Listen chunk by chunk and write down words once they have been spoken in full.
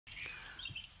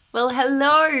Well,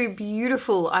 hello,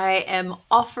 beautiful. I am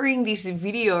offering this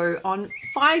video on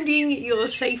finding your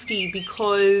safety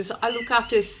because I look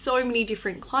after so many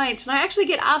different clients and I actually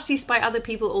get asked this by other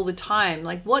people all the time.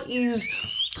 Like, what is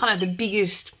kind of the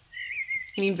biggest,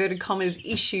 in inverted commas,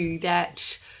 issue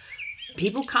that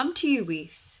people come to you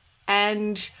with?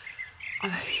 And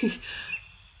I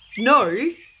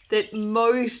know that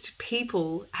most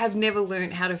people have never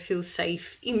learned how to feel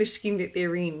safe in the skin that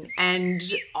they're in, and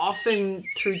often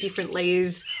through different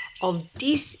layers of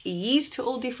dis-ease to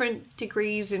all different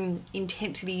degrees and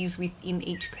intensities within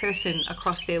each person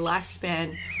across their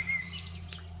lifespan.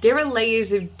 There are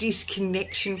layers of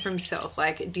disconnection from self,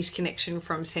 like a disconnection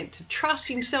from sense of trust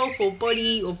in self or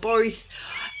body or both,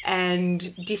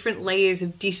 and different layers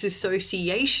of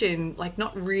disassociation, like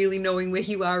not really knowing where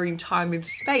you are in time and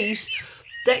space,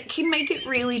 that can make it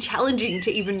really challenging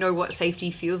to even know what safety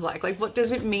feels like. Like, what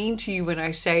does it mean to you when I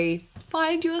say,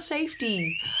 find your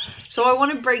safety? So I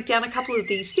want to break down a couple of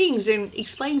these things and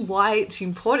explain why it's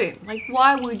important. Like,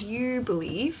 why would you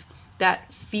believe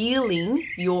that feeling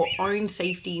your own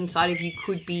safety inside of you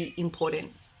could be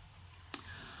important?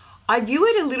 I view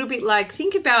it a little bit like,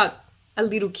 think about a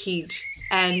little kid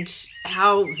and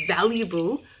how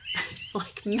valuable,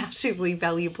 like massively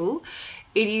valuable,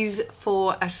 it is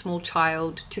for a small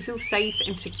child to feel safe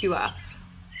and secure.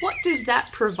 What does that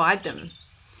provide them?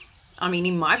 I mean,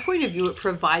 in my point of view, it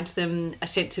provides them a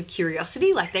sense of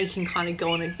curiosity, like they can kind of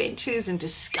go on adventures and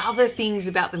discover things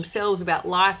about themselves, about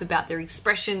life, about their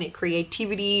expression, their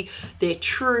creativity, their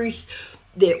truth,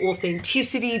 their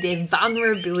authenticity, their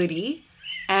vulnerability,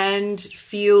 and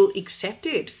feel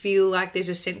accepted, feel like there's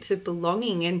a sense of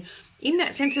belonging. And in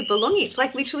that sense of belonging, it's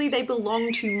like literally they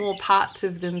belong to more parts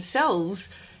of themselves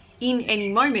in any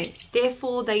moment.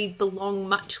 Therefore, they belong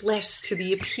much less to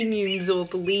the opinions or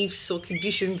beliefs or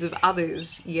conditions of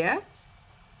others, yeah?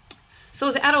 So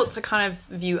as adults, I kind of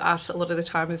view us a lot of the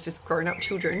time as just grown-up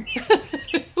children.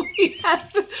 We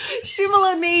have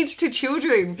similar needs to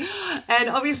children. And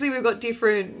obviously we've got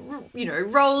different,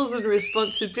 roles and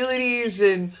responsibilities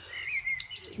and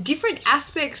different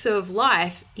aspects of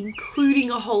life,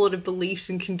 including a whole lot of beliefs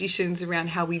and conditions around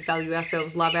how we value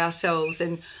ourselves, love ourselves,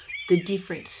 and the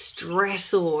different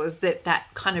stressors that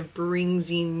kind of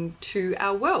brings into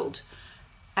our world.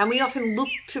 And we often look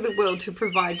to the world to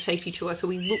provide safety to us, or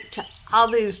we look to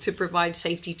others to provide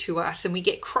safety to us, and we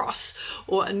get cross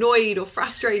or annoyed or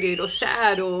frustrated or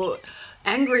sad or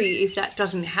angry if that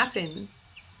doesn't happen.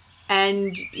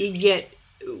 And yet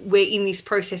we're in this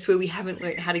process where we haven't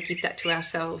learned how to give that to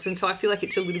ourselves. And so I feel like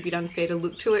it's a little bit unfair to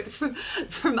look to it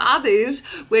from others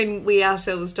when we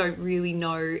ourselves don't really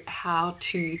know how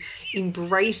to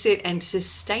embrace it and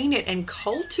sustain it and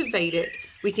cultivate it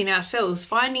within ourselves.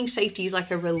 Finding safety is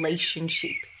like a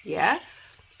relationship, yeah?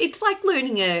 It's like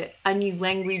learning a new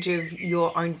language of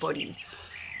your own body.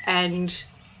 And,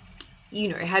 do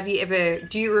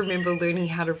you remember learning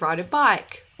how to ride a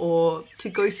bike or to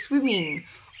go swimming,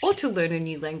 or to learn a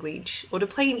new language, or to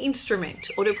play an instrument,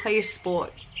 or to play a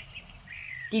sport?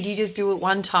 Did you just do it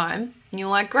one time and you're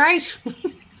like, great,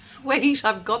 sweet,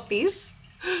 I've got this?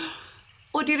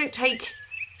 Or did it take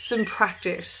some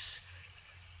practice,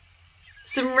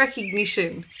 some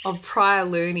recognition of prior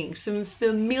learning, some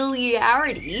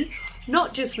familiarity,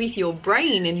 not just with your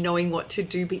brain and knowing what to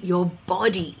do, but your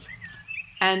body?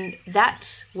 And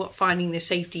that's what finding the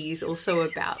safety is also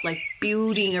about, like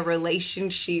building a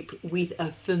relationship with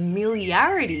a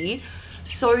familiarity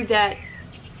so that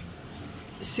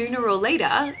sooner or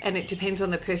later, and it depends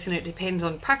on the person, it depends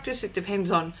on practice, it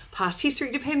depends on past history,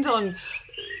 it depends on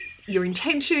your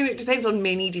intention, it depends on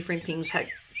many different things,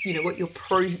 what your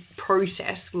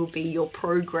process will be, your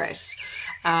progress,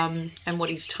 and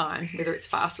what is time, whether it's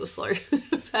fast or slow.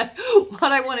 But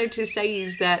what I wanted to say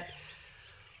is that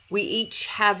we each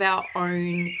have our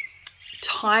own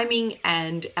timing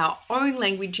and our own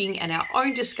languaging and our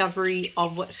own discovery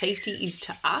of what safety is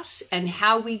to us and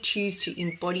how we choose to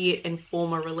embody it and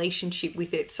form a relationship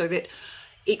with it so that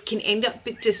it can end up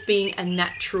just being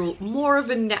more of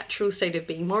a natural state of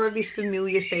being, more of this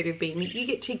familiar state of being that you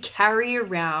get to carry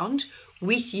around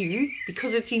with you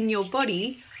because it's in your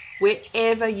body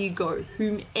wherever you go,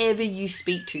 whomever you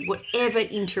speak to, whatever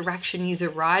interaction is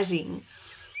arising.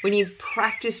 When you've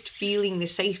practiced feeling the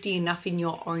safety enough in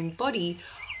your own body,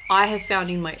 I have found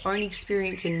in my own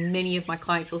experience, and many of my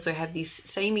clients also have this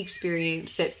same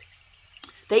experience, that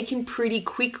they can pretty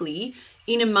quickly,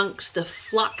 in amongst the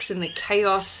flux and the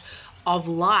chaos of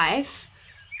life,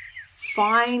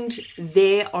 find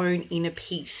their own inner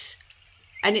peace.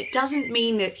 And it doesn't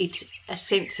mean that it's a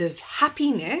sense of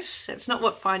happiness. That's not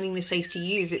what finding the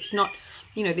safety is. It's not,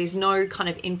 you know, there's no kind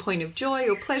of endpoint of joy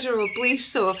or pleasure or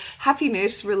bliss or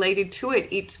happiness related to it.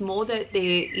 It's more that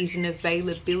there is an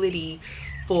availability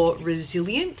for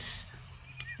resilience,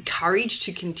 courage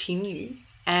to continue,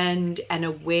 and an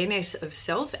awareness of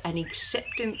self, an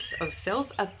acceptance of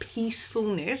self, a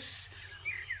peacefulness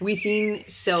within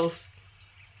self,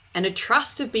 and a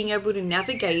trust of being able to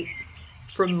navigate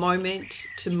from moment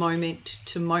to moment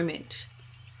to moment.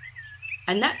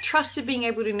 And that trust of being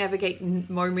able to navigate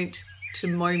moment to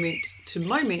moment to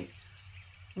moment,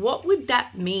 what would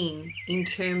that mean in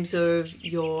terms of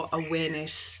your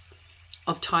awareness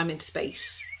of time and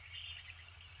space?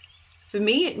 For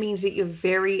me, it means that you're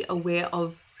very aware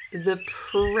of the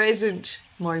present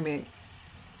moment.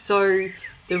 So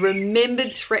the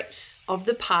remembered threats of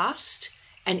the past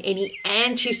and any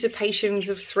anticipations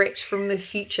of threats from the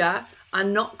future are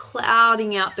not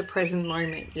clouding out the present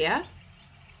moment, yeah?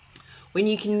 When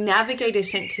you can navigate a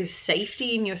sense of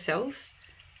safety in yourself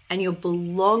and you're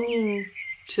belonging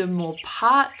to more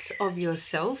parts of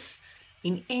yourself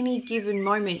in any given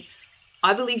moment,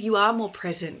 I believe you are more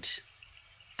present.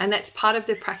 And that's part of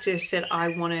the practice that I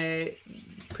want to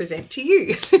present to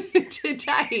you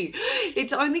today.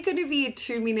 It's only going to be a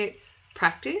 2-minute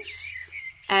practice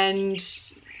and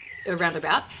a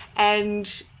roundabout. And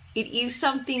it is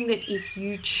something that if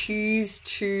you choose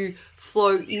to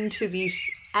flow into this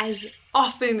as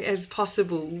often as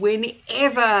possible,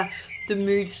 whenever the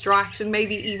mood strikes, and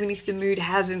maybe even if the mood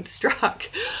hasn't struck,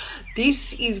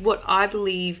 this is what I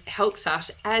believe helps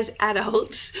us as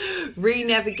adults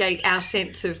re-navigate our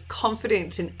sense of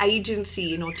confidence and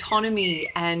agency and autonomy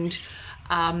and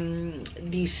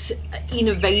this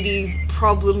innovative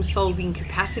problem-solving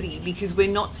capacity, because we're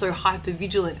not so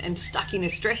hyper-vigilant and stuck in a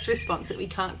stress response that we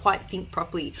can't quite think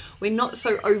properly. We're not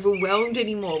so overwhelmed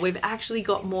anymore. We've actually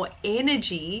got more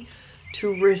energy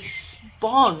to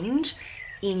respond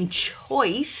in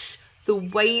choice the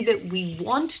way that we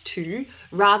want to,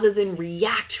 rather than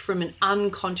react from an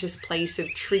unconscious place of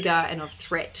trigger and of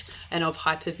threat and of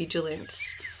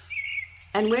hypervigilance.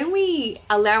 And when we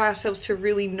allow ourselves to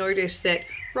really notice that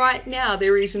right now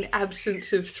there is an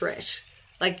absence of threat,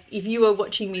 like if you are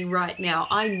watching me right now,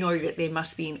 I know that there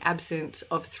must be an absence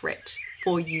of threat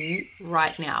for you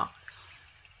right now.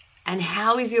 And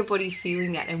how is your body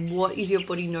feeling that? And what is your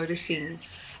body noticing?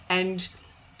 And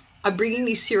I'm bringing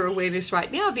this to your awareness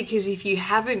right now because if you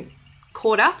haven't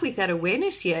caught up with that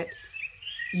awareness yet,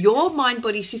 your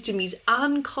mind-body system is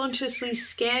unconsciously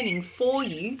scanning for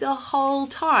you the whole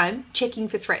time, checking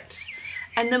for threats.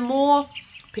 And the more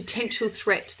potential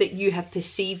threats that you have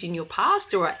perceived in your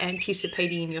past or are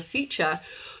anticipating in your future,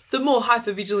 the more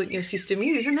hypervigilant your system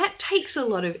is. And that takes a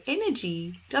lot of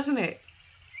energy, doesn't it?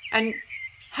 And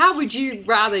how would you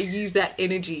rather use that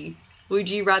energy? Would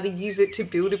you rather use it to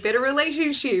build a better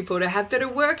relationship or to have better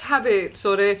work habits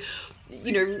or to,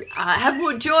 have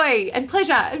more joy and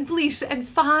pleasure and bliss and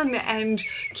fun and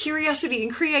curiosity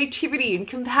and creativity and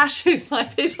compassion?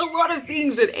 Like, there's a lot of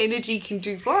things that energy can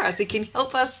do for us. It can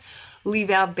help us live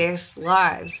our best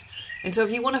lives. And so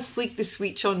if you want to flick the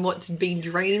switch on what's been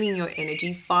draining your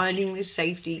energy, finding the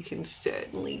safety can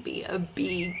certainly be a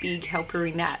big, big helper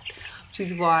in that, which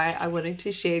is why I wanted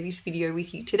to share this video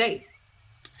with you today.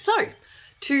 So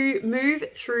to move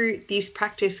through this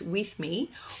practice with me,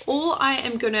 all I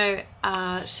am going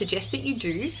to suggest that you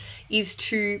do is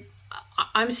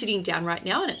I'm sitting down right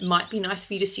now, and it might be nice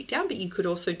for you to sit down, but you could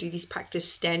also do this practice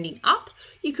standing up.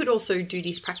 You could also do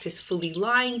this practice fully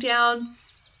lying down.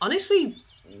 Honestly,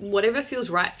 whatever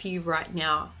feels right for you right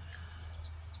now.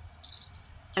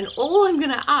 And all I'm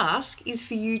going to ask is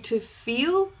for you to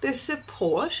feel the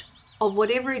support of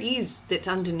whatever it is that's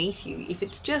underneath you. If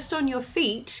it's just on your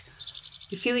feet,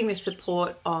 you're feeling the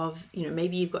support of,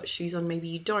 maybe you've got shoes on, maybe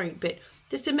you don't, but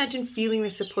just imagine feeling the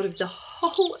support of the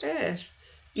whole earth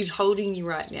is holding you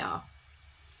right now.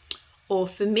 Or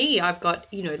for me, I've got,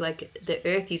 like the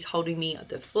earth is holding me,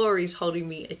 the floor is holding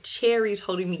me, a chair is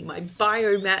holding me, my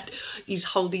biomat is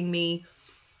holding me,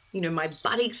 my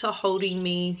buttocks are holding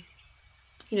me.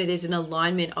 There's an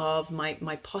alignment of my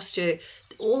posture,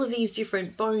 all of these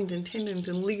different bones and tendons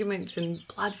and ligaments and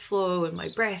blood flow and my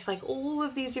breath, like all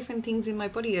of these different things in my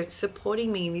body are supporting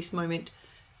me in this moment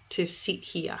to sit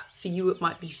here. For you, it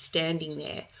might be standing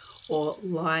there or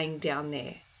lying down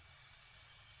there.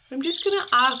 I'm just going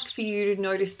to ask for you to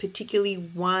notice particularly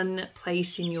one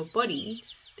place in your body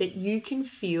that you can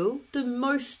feel the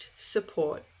most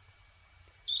support.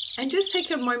 And just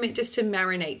take a moment just to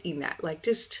marinate in that, like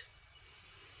just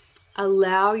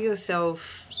allow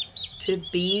yourself to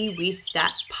be with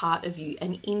that part of you,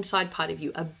 an inside part of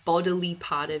you, a bodily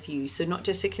part of you. So not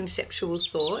just a conceptual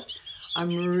thought.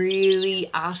 I'm really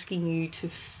asking you to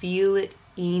feel it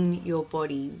in your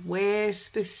body. Where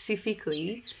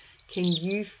specifically can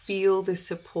you feel the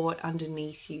support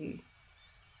underneath you?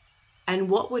 And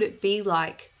what would it be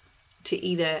like to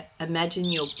either imagine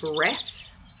your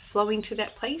breath flowing to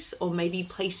that place, or maybe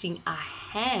placing a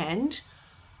hand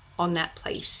on that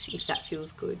place if that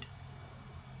feels good?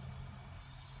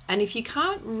 And if you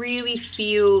can't really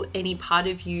feel any part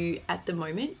of you at the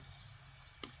moment,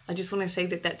 I just want to say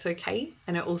that that's okay.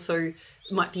 And it also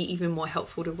might be even more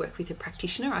helpful to work with a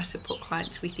practitioner. I support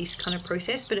clients with this kind of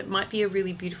process, but it might be a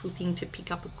really beautiful thing to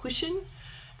pick up a cushion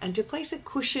and to place a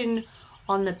cushion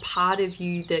on the part of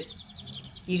you that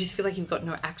you just feel like you've got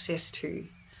no access to.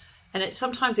 And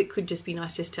sometimes it could just be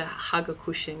nice just to hug a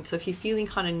cushion. So if you're feeling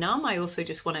kind of numb, I also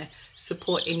just want to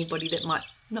support anybody that might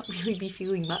not really be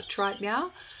feeling much right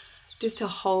now. Just to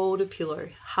hold a pillow,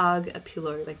 hug a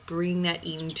pillow, like bring that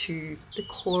into the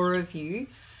core of you.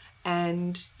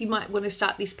 And you might want to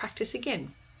start this practice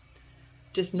again.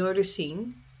 Just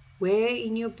noticing where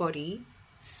in your body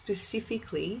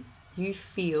specifically you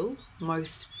feel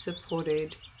most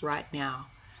supported right now.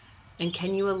 And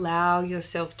can you allow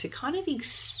yourself to kind of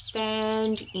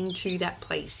expand into that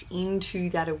place, into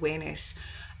that awareness,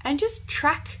 and just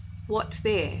track what's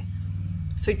there.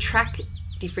 So track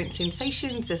different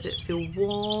sensations. Does it feel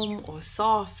warm or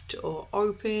soft or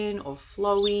open or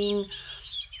flowing?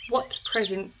 What's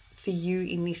present for you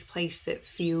in this place that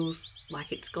feels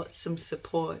like it's got some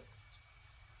support?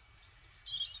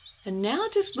 And now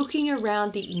just looking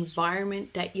around the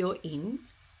environment that you're in,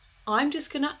 I'm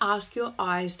just going to ask your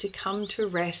eyes to come to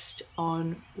rest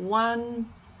on one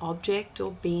object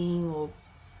or being or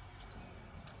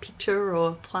picture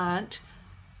or plant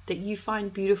that you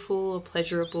find beautiful or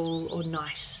pleasurable or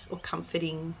nice or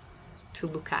comforting to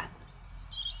look at.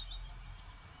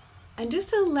 And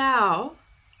just allow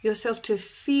yourself to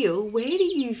feel, where do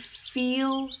you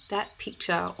feel that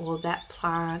picture or that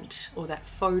plant or that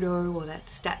photo or that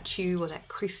statue or that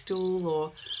crystal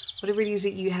or whatever it is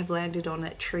that you have landed on,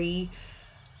 that tree?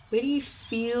 Where do you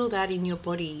feel that in your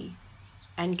body?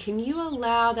 And can you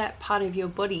allow that part of your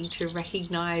body to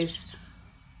recognize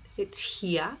that it's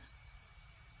here,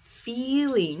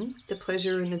 feeling the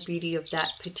pleasure and the beauty of that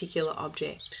particular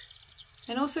object?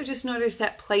 And also just notice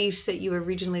that place that you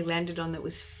originally landed on that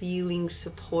was feeling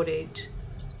supported.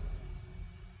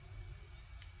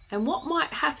 And what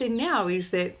might happen now is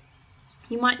that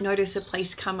you might notice a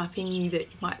place come up in you that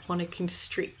you might want to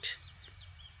constrict.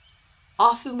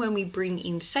 Often when we bring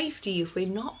in safety, if we're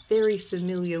not very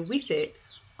familiar with it,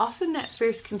 often that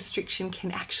first constriction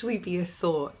can actually be a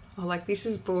thought. Oh, like, this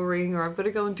is boring, or I've got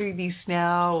to go and do this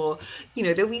now, or,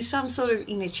 there'll be some sort of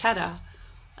inner chatter.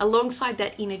 Alongside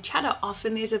that inner chatter,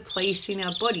 often there's a place in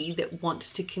our body that wants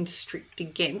to constrict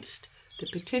against the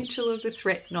potential of the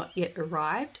threat not yet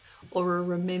arrived, or a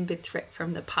remembered threat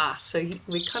from the past. So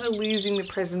we're kind of losing the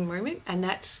present moment, and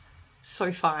that's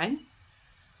so fine.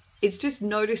 It's just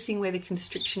noticing where the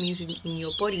constriction is in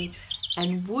your body.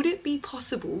 And would it be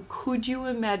possible, could you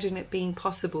imagine it being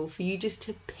possible for you just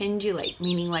to pendulate,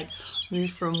 meaning like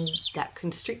move from that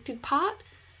constricted part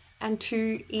and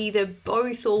to either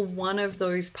both or one of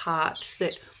those parts,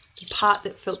 that the part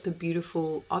that felt the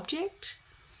beautiful object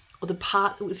or the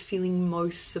part that was feeling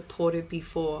most supported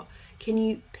before? Can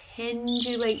you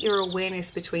pendulate your awareness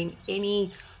between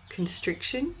any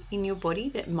constriction in your body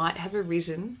that might have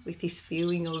arisen with this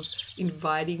feeling of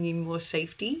inviting in more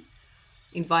safety,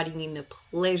 inviting in the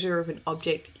pleasure of an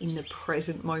object in the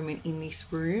present moment in this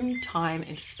room, time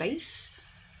and space,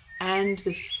 and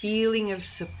the feeling of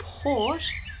support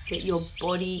that your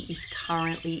body is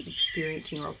currently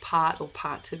experiencing, or a part or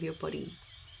parts of your body?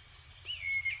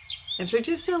 And so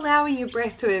just allowing your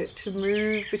breath to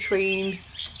move between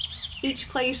each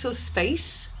place or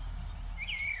space.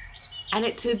 And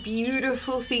it's a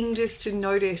beautiful thing just to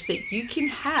notice that you can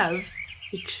have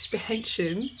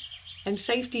expansion and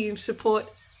safety and support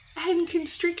and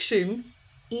constriction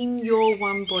in your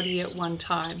one body at one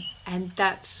time. And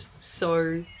that's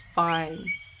so fine.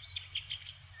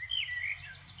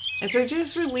 And so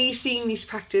just releasing this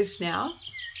practice now.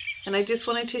 And I just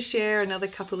wanted to share another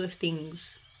couple of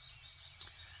things.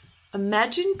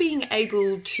 Imagine being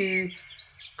able to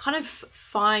kind of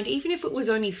find, even if it was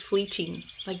only fleeting,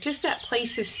 like just that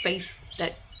place of space,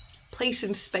 that place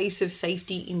and space of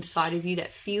safety inside of you,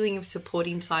 that feeling of support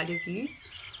inside of you.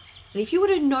 And if you were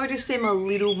to notice them a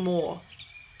little more,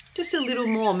 just a little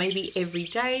more, maybe every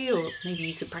day, or maybe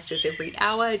you could practice every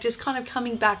hour, just kind of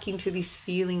coming back into this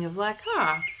feeling of like,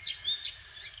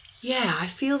 Yeah, I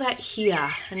feel that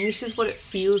here, and this is what it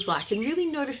feels like, and really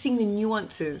noticing the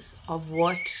nuances of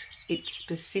what it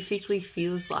specifically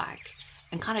feels like,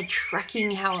 and kind of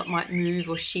tracking how it might move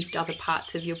or shift other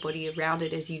parts of your body around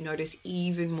it as you notice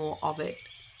even more of it.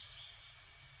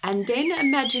 And then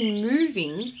imagine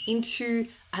moving into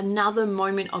another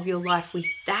moment of your life with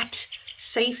that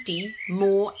safety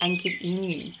more anchored in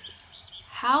you.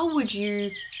 How would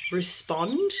you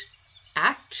respond,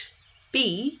 act,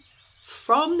 be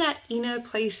from that inner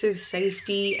place of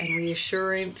safety and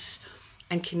reassurance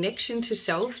and connection to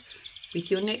self with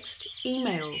your next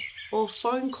email or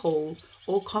phone call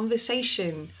or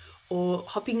conversation, or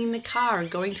hopping in the car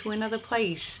and going to another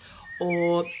place,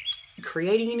 or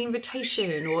creating an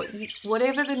invitation, or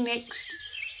whatever the next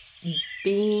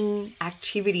being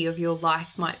activity of your life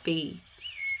might be?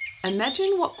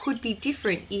 Imagine what could be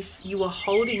different if you were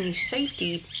holding this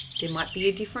safety. There might be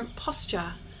a different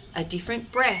posture, a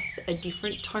different breath, a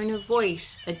different tone of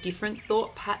voice, a different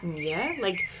thought pattern, yeah?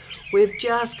 Like, we've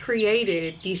just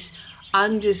created this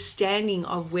understanding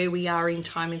of where we are in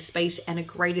time and space, and a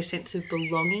greater sense of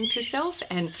belonging to self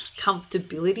and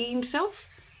comfortability in self.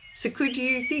 So could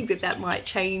you think that that might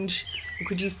change, or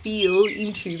could you feel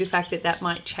into the fact that that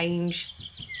might change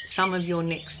some of your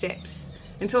next steps?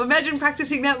 And so imagine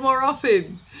practicing that more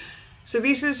often. So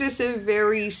this is just a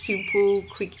very simple,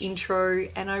 quick intro,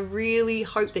 and I really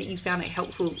hope that you found it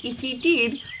helpful. If you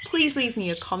did, please leave me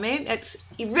a comment. That's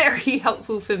very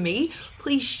helpful for me.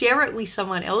 Please share it with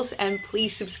someone else, and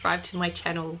please subscribe to my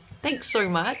channel. Thanks so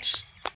much.